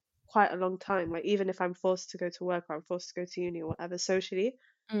for quite a long time. Like even if I'm forced to go to work or I'm forced to go to uni or whatever socially,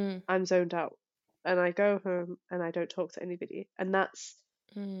 mm, I'm zoned out, and I go home and I don't talk to anybody, and that's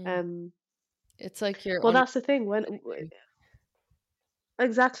mm. um It's like you're well on that's the thing when maybe.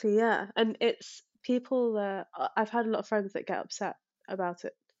 exactly, yeah, and it's people. I've had a lot of friends that get upset about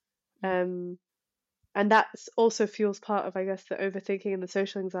it, Mm, um, and that's also fuels part of, I guess, the overthinking and the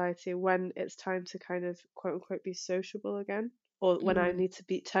social anxiety when it's time to kind of quote unquote be sociable again, or when I mm, need to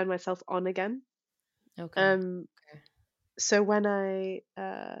be turn myself on again. okay, Um, okay. so when I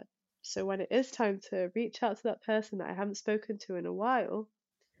so when it is time to reach out to that person that I haven't spoken to in a while,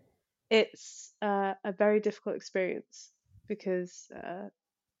 it's a very difficult experience because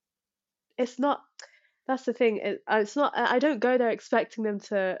it's not. That's the thing. It's not. I don't go there expecting them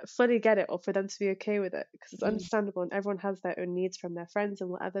to fully get it or for them to be okay with it because it's Mm, understandable and everyone has their own needs from their friends and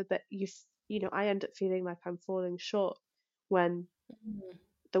whatever. But you know, I end up feeling like I'm falling short when mm,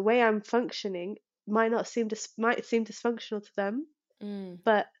 the way I'm functioning might seem dysfunctional to them, mm.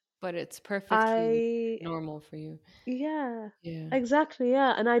 but But it's perfectly I normal for you. yeah, Yeah. exactly,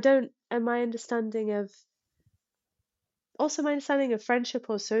 yeah. And I don't and my understanding of friendship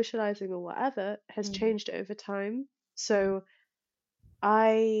or socializing or whatever has Mm, changed over time. mm, So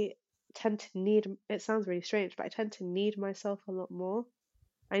I tend to need, it sounds really strange, but I tend to need myself a lot more.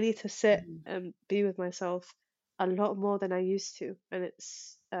 I need to sit mm, and be with myself a lot more than I used to. And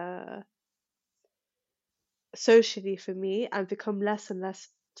it's socially for me, I've become less and less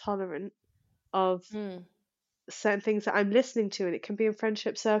tolerant of mm, certain things that I'm listening to. And it can be in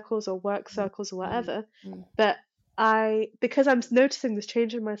friendship circles or work mm, circles or mm, whatever. mm. But because I'm noticing this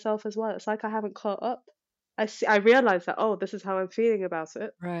change in myself as well, it's like I haven't caught up. I realize that, oh, this is how I'm feeling about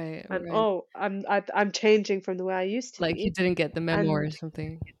it, Right, and right. oh, I'm changing from the way I used to Like you be, didn't get the memo or and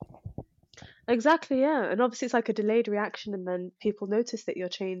something. exactly, yeah, and obviously it's like a delayed reaction, and then people notice that you're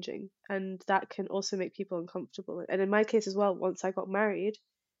changing, and that can also make people uncomfortable. And in my case as well, once I got married,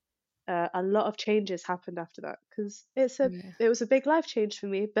 a lot of changes happened after that because Yeah. it was a big life change for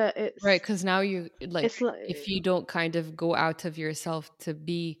me, but Right, because now you like it's like if you don't kind of go out of yourself to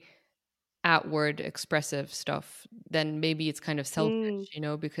be outward expressive stuff, then maybe it's kind of mm,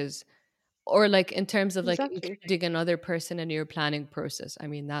 selfish, because or like in terms of like exactly. including another person in your planning process. I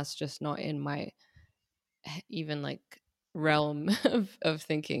mean, that's just not in my even like realm of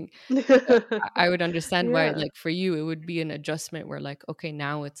thinking. But I would understand why Yeah. like for you it would be an adjustment where like okay,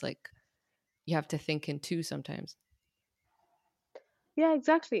 now it's like you have to think in two sometimes. Yeah,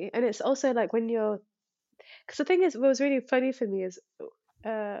 exactly. And it's also like when you're, because the thing is, what was really funny for me is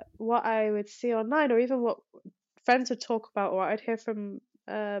what I would see online, or even what friends would talk about, or I'd hear from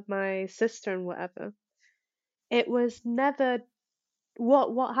my sister and whatever. It was never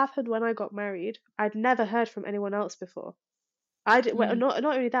what happened when I got married. I'd never heard from anyone else before. Well, Mm, not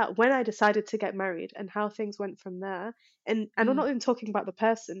only that, when I decided to get married and how things went from there, and I'm mm, not even talking about the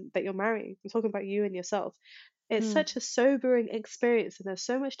person that you're marrying. I'm talking about you and yourself. It's mm, such a sobering experience, and there's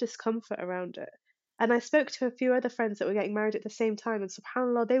so much discomfort around it. And I spoke to a few other friends that were getting married at the same time, and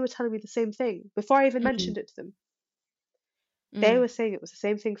subhanAllah, they were telling me the same thing before I even mm, mentioned it to them. They mm, were saying it was the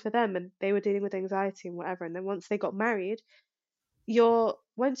same thing for them, and they were dealing with anxiety and whatever. And then once they got married,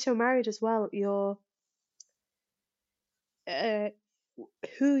 once you're married as well, you're uh,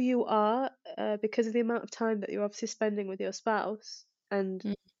 who you are because of the amount of time that you're obviously spending with your spouse, and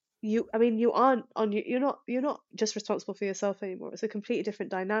mm, I mean, you aren't on you. You're not just responsible for yourself anymore. It's a completely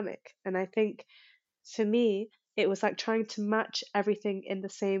different dynamic, and I think for me. it was like trying to match everything in the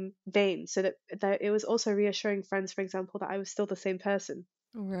same vein, so that it was also reassuring friends, for example, that I was still the same person,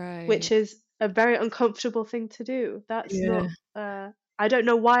 which Right. is a very uncomfortable thing to do. That's Yeah. not. I don't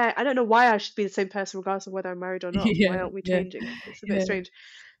know why I should be the same person regardless of whether I'm married or not. Why Yeah. aren't we Yeah. changing? It's a bit Yeah. strange.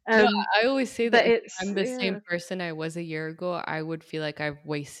 No, Um, I always say that but if it's I'm the same yeah, person I was a year ago, I would feel like I've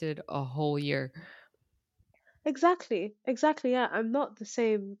wasted a whole year. exactly. Yeah, I'm not the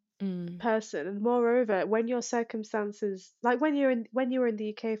same Mm, person, and moreover, when your circumstances, like when you were in the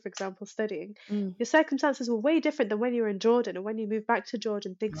UK, for example, studying, mm. your circumstances were way different than when you were in Jordan, and when you moved back to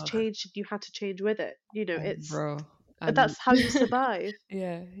Jordan, things Ugh, changed, and you had to change with it. It's bro. I'm that's how you survive.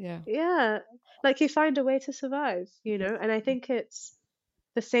 yeah, yeah. Yeah, like you find a way to survive, and I think it's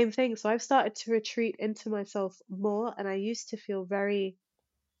the same thing. So I've started to retreat into myself more, and I used to feel very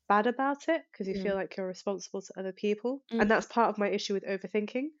bad about it because you Mm, feel like you're responsible to other people, mm, and that's part of my issue with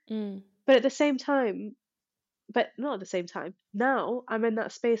overthinking. mm, But at the same time, but not at the same time, now I'm in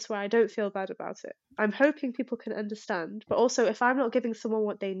that space where I don't feel bad about it. I'm hoping people can understand, but also if I'm not giving someone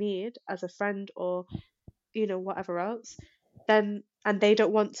what they need as a friend or whatever else, then and they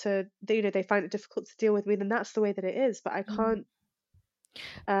don't want to, they find it difficult to deal with me, then that's the way that it is. But I mm. can't.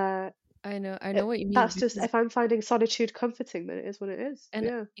 Uh, I know what you mean that's just because if I'm finding solitude comforting, then it is what it is. and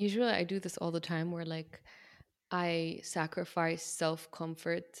Yeah. usually I do this all the time where like I sacrifice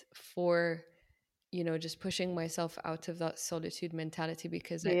self-comfort for, just pushing myself out of that solitude mentality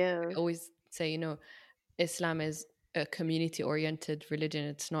because I Yeah. always say, Islam is a community oriented religion.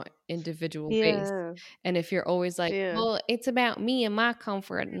 It's not individual based. Yeah. And if you're always like, Yeah. well, it's about me and my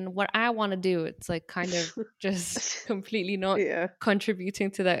comfort and what I want to do, it's like kind of just completely not Yeah.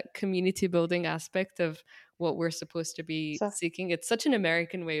 contributing to that community building aspect of what we're supposed to be So seeking. It's such an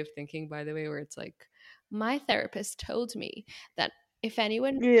American way of thinking, by the way, where it's like, my therapist told me that if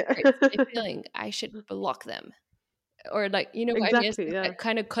anyone yeah. hurts my feeling, I should block them, or like, what I mean, it's Exactly. like Yeah. that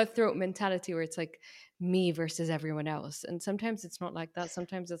kind of cutthroat mentality where it's like me versus everyone else, and sometimes it's not like that.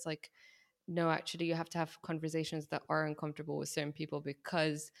 Sometimes it's like, no, actually you have to have conversations that are uncomfortable with certain people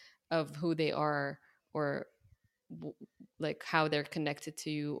because of who they are, or w- like how they're connected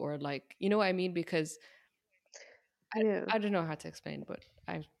to you, or like, you know what I mean, because Yeah. I don't know how to explain, but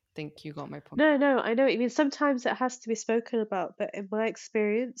I think you got my point. No, no, I know what you mean. Sometimes it has to be spoken about, but in my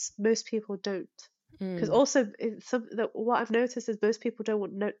experience, most people don't. Because Mm. also, what I've noticed is most people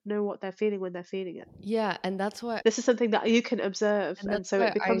don't know what they're feeling when they're feeling it. Yeah, and that's why This is something that you can observe, and and that's so why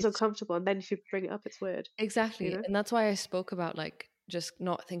it becomes uncomfortable. And then if you bring it up, it's weird, you exactly. know? And that's why I spoke about like just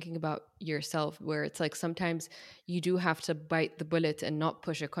not thinking about yourself, where it's like sometimes you do have to bite the bullet and not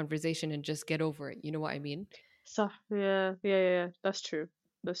push a conversation and just get over it. You know what I mean? So yeah. That's true.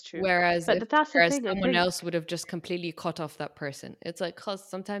 That's true. Whereas But if that's the whereas thing. I someone think else would have just completely cut off that person. It's like, cause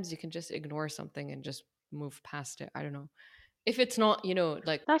sometimes you can just ignore something and just move past it. I don't know. If it's not,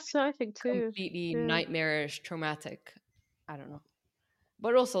 like that's what I think too. completely Yeah. nightmarish, traumatic. I don't know.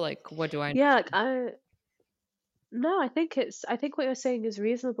 But also like, what do I Yeah. know? Like I no, I think what you're saying is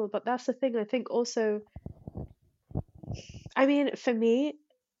reasonable. But that's the thing. I think also. I mean, for me,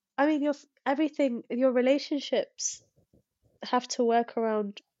 everything, your relationships have to work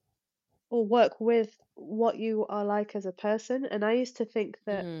around or work with what you are like as a person. And I used to think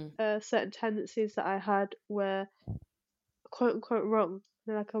that Mm, certain tendencies that I had were quote unquote wrong.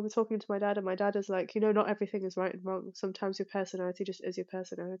 Like I was talking to my dad, and my dad is like, not everything is right and wrong. Sometimes your personality just is your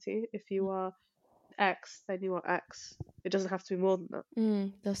personality. If you are X, then you are X. It doesn't have to be more than that.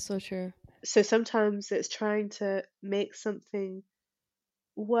 that's so true. So sometimes it's trying to make something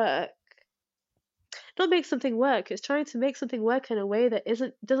work, not make something work, it's trying to make something work in a way that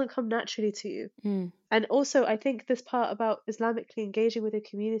isn't doesn't come naturally to you. Mm, And also I think this part about Islamically engaging with a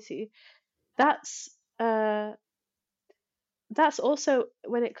community, that's uh that's also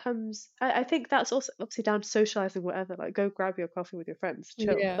when it comes, I think that's also obviously down to socializing, whatever, like go grab your coffee with your friends,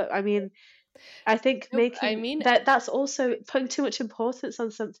 chill. yeah. But I mean, I think Nope. I making mean, that's also putting too much importance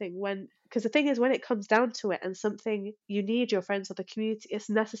on something, when because the thing is, when it comes down to it and something you need your friends or the community, it's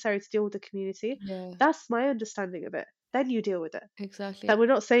necessary to deal with the community. yeah, That's my understanding of it. Then you deal with it. exactly. That we're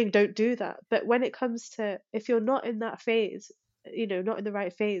not saying don't do that, but when it comes to, if you're not in that phase, not in the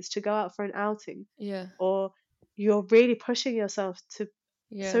right phase to go out for an outing, Yeah, or you're really pushing yourself to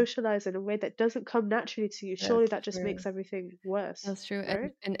yeah, socialize in a way that doesn't come naturally to you, surely that's that just true. makes everything worse, That's true.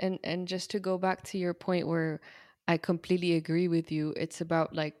 right? And just to go back to your point where I completely agree with you, it's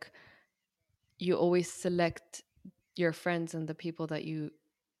about like you always select your friends and the people that you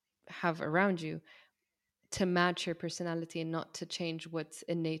have around you to match your personality and not to change what's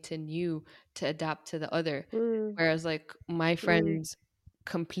innate in you to adapt to the other. Mm, Whereas like my mm, friends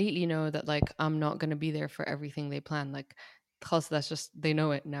completely know that like I'm not going to be there for everything they plan. Like, because that's just, they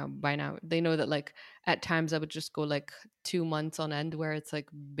know it now. By now they know that like at times I would just go like 2 months on end where it's like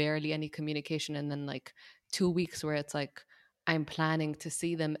barely any communication, and then like 2 weeks where it's like I'm planning to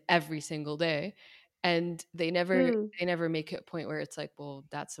see them every single day. And Mm, they never make it a point where it's like, well,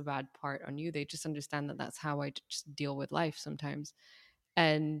 that's a bad part on you. They just understand that that's how I just deal with life sometimes.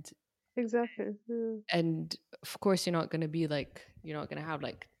 And exactly. Yeah. and of course you're not going to be like, you're not going to have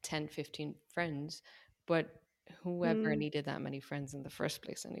like 10, 15 friends, but whoever Mm. needed that many friends in the first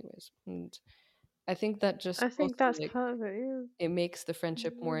place anyways. And I think that just I also think that's like part of it. Yeah. it makes the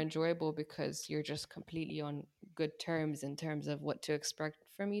friendship more Mhm. enjoyable because you're just completely on good terms in terms of what to expect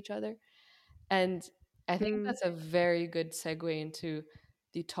from each other. And I think Mm. that's a very good segue into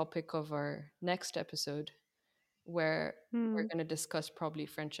the topic of our next episode, where we're Mm. going to discuss probably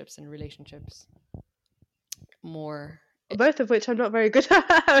friendships and relationships more. Both of which I'm not very good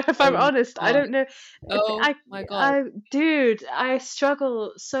at, if Oh I'm my honest. I god. don't know. Oh I, my god. I, dude, I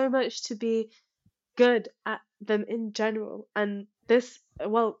struggle so much to be good at them in general. And this,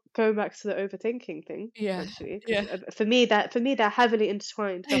 well, going back to the overthinking thing, Yeah. actually, because Yeah. for me, they're heavily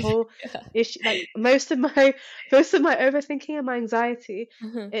intertwined. The whole Yeah. issue, like most of my overthinking and my anxiety,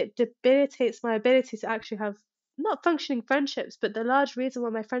 Mhm. it debilitates my ability to actually have not functioning friendships. But the large reason why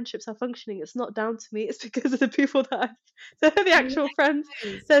my friendships are functioning, it's not down to me. It's because of the people that they're the actual friends.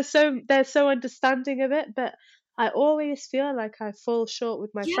 Yes. They're so understanding of it, but I always feel like I fall short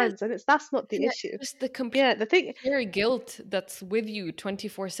with my Yes. friends, and that's not the Yeah. issue. Just the complete Yeah, the thing sheer guilt that's with you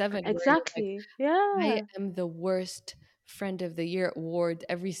 24/7, where you're like, exactly. I Yeah. am the worst friend of the year award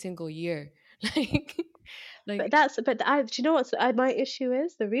every single year. Like, like, Do you know what my issue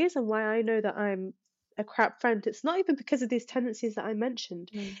is? The reason why I know that I'm a crap friend, it's not even because of these tendencies that I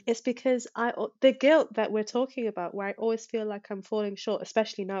mentioned. mm, It's because the guilt that we're talking about, where I always feel like I'm falling short,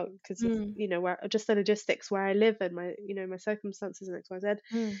 especially now because of, mm, where just the logistics where I live and my, my circumstances and XYZ.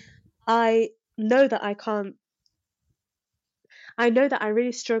 mm, I know that I can't. I know that I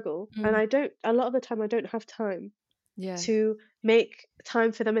really struggle, and mm. I don't. A lot of the time, I don't have time Yeah. to make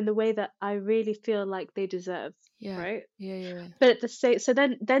time for them in the way that I really feel like they deserve, Yeah. right? Yeah. Yeah. Yeah. But at the same, so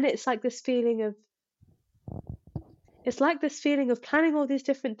then it's like this feeling of planning all these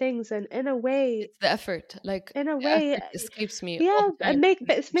different things, and It's the effort. Like, in a the way, effort escapes me all yeah, the time but because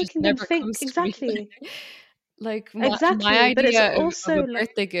it's it just making them never think comes to me. exactly, Like, my exactly. But it's idea of also a like,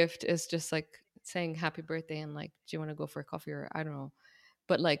 birthday gift is just like saying happy birthday and like, do you want to go for a coffee, or I don't know.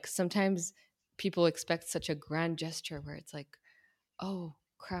 But like sometimes people expect such a grand gesture where it's like, oh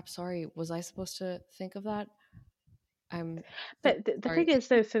crap, sorry, was I supposed to think of that? I'm so but the sorry. thing is,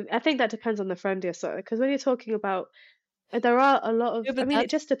 though, I think that depends on the friend you're sorry, because when you're talking about, there are a lot of, Yeah, I but mean, it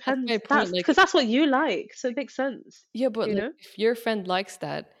just that's my depends. point. That's Like, because that's what you like, so it makes sense, yeah, but you like know? if your friend likes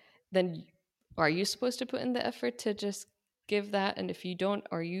that, then are you supposed to put in the effort to just give that? And if you don't,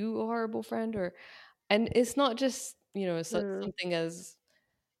 are you a horrible friend? Or, and it's not just, Mm, something as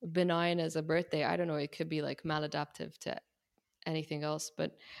benign as a birthday. I don't know, it could be like maladaptive to anything else.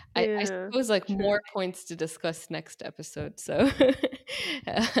 But I yeah, suppose like true. more points to discuss next episode. So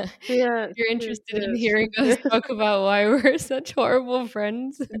Yeah, if you're yeah, interested in it's hearing true. us talk about why we're such horrible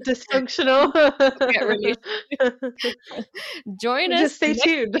friends, Dysfunctional. look at relationships, join us Just stay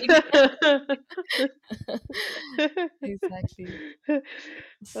next tuned. week. Exactly.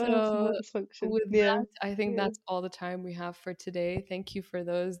 Oh, So, more dysfunction. with Yeah, that, I think yeah. that's all the time we have for today. Thank you for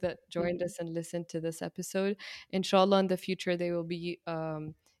those that joined Mm, us and listened to this episode. Inshallah, in the future, they will be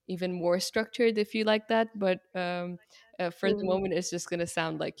even more structured if you like that. But for the mm, moment, it's just going to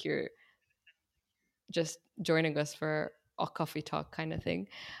sound like you're just joining us for a coffee talk kind of thing.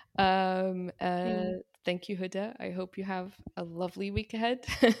 Um, uh, mm. Thank you, Huda. I hope you have a lovely week ahead.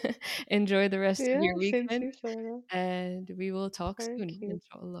 Enjoy the rest of Yeah, your same to weekend, you, Sarah. and we will talk Thank soon, you.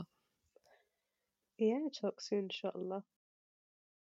 inshallah. Yeah, talk soon, inshallah.